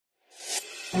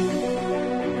It's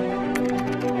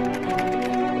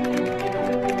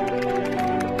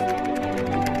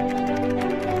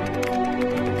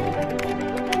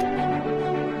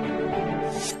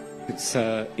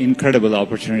an incredible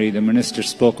opportunity. The minister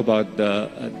spoke about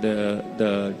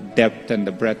the depth and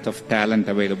the breadth of talent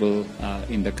available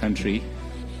in the country,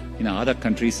 other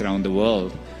countries around the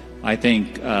world. I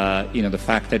think, the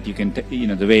fact that you can,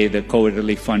 the way the COVID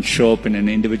relief funds show up in an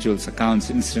individual's accounts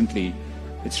instantly,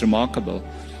 it's remarkable.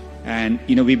 And,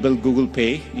 we built Google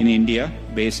Pay in India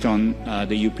based on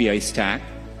the UPI stack,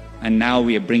 and now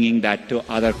we are bringing that to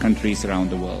other countries around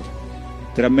the world.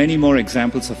 There are many more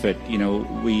examples of it.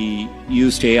 We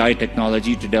used AI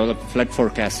technology to develop flood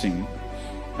forecasting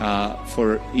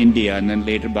for India and then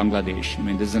later Bangladesh.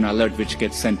 This is an alert which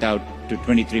gets sent out to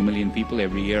 23 million people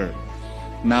every year.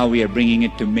 Now we are bringing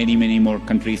it to many, many more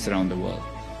countries around the world.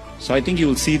 So I think you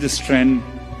will see this trend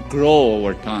grow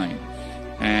over time.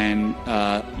 And,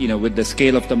 with the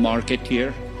scale of the market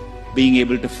here, being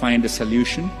able to find a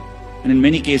solution. And in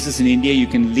many cases in India, you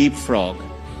can leapfrog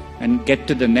and get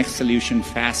to the next solution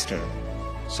faster.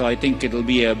 So I think it'll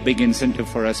be a big incentive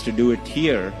for us to do it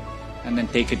here and then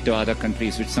take it to other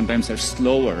countries, which sometimes are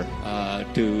slower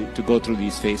to go through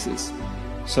these phases.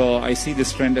 So I see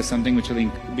this trend as something which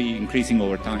will be increasing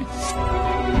over time.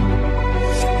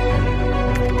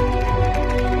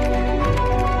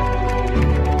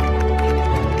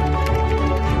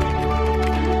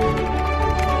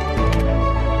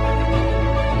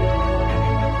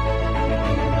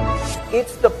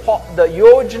 It's the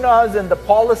yojanas and the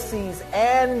policies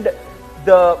and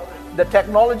the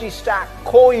technology stack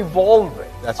co-evolving.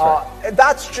 That's right.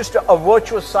 That's just a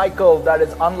virtuous cycle that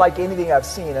is unlike anything I've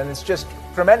seen, and it's just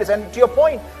tremendous. And to your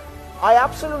point, I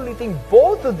absolutely think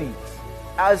both of these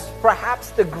as perhaps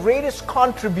the greatest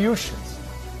contributions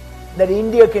that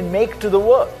India can make to the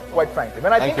world, quite frankly.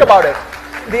 When I think about it,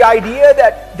 the idea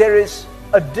that there is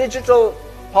a digital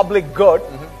public good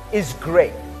is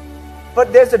great.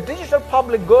 But there's a digital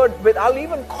public good with, I'll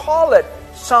even call it,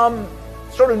 some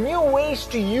sort of new ways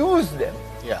to use them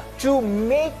to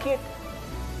make it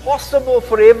possible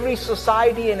for every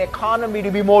society and economy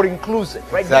to be more inclusive,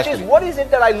 right? Exactly. Which is, what is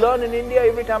it that I learn in India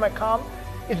every time I come?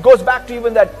 It goes back to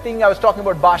even that thing I was talking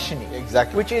about, Bhashini.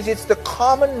 Exactly. Which is, it's the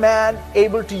common man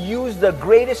able to use the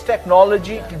greatest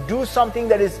technology to do something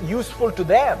that is useful to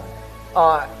them.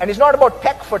 And it's not about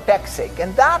tech for tech's sake.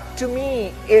 And that, to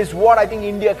me, is what I think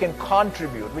India can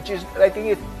contribute, which is, I think,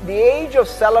 it's the age of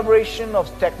celebration of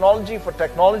technology for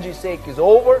technology's sake is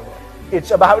over.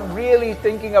 It's about really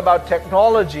thinking about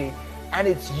technology and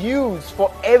its use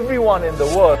for everyone in the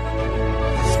world.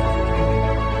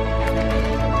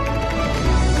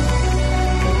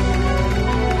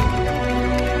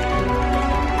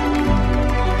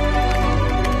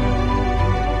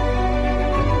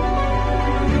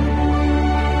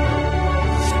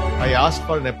 I asked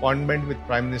for an appointment with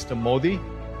Prime Minister Modi,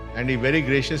 and he very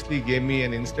graciously gave me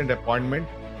an instant appointment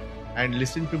and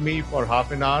listened to me for half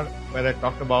an hour where I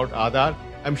talked about Aadhaar.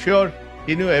 I'm sure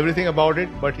he knew everything about it,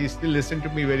 but he still listened to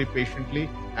me very patiently,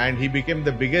 and he became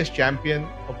the biggest champion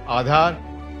of Aadhaar.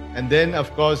 And then,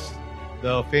 of course,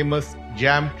 the famous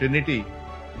JAM Trinity,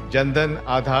 Jan Dhan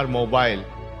Aadhaar Mobile,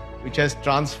 which has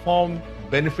transformed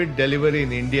benefit delivery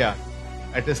in India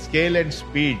at a scale and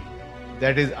speed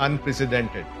that is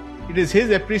unprecedented. It is his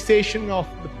appreciation of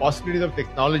the possibilities of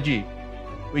technology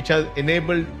which has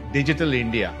enabled digital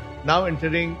India, now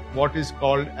entering what is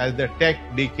called as the tech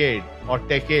decade or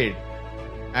techade.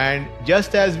 And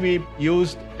just as we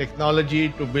used technology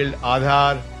to build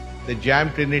Aadhaar, the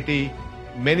JAM Trinity,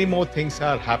 many more things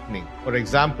are happening. For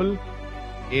example,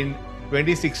 in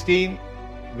 2016,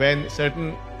 when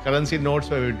certain currency notes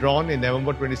were withdrawn in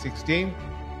November 2016,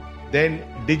 then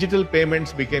digital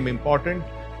payments became important,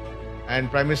 and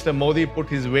Prime Minister Modi put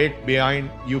his weight behind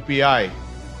UPI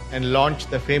and launched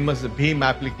the famous Bhim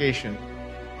application.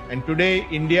 And today,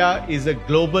 India is a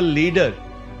global leader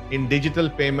in digital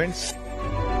payments.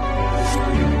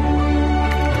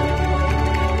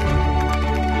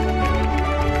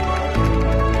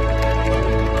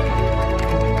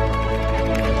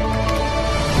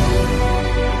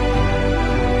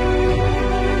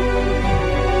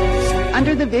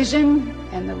 Under the vision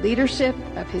and the leadership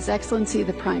of His Excellency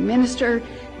the Prime Minister,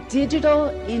 Digital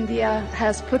India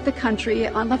has put the country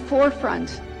on the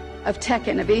forefront of tech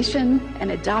innovation and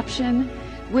adoption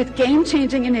with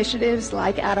game-changing initiatives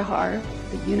like Aadhaar,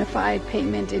 the Unified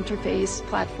Payment Interface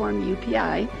Platform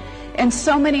UPI, and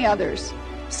so many others.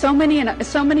 So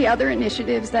many other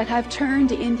initiatives that have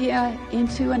turned India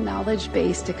into a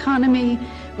knowledge-based economy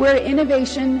where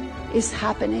innovation is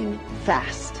happening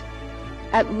fast,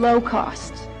 at low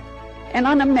cost, and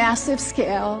on a massive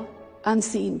scale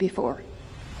unseen before.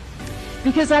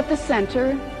 Because at the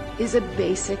center is a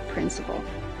basic principle,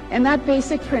 and that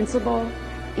basic principle,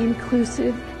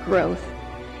 inclusive growth,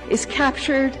 is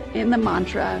captured in the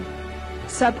mantra,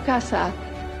 Sabka Saath,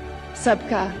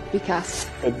 Sabka Vikas.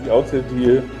 At the outset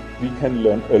here, we can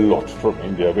learn a lot from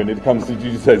India when it comes to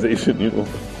digitization,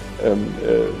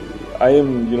 I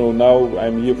am, now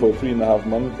I'm here for 3.5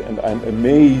 months, and I'm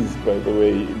amazed by the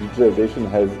way digitization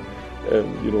has,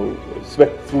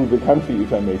 swept through the country,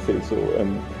 if I may say so.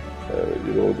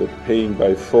 The paying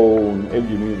by phone,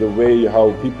 and the way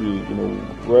how people,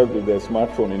 work with their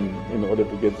smartphone in order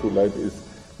to get through life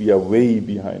we are way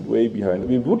behind.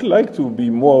 We would like to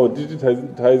be more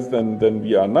digitized than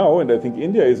we are now, and I think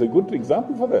India is a good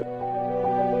example for that.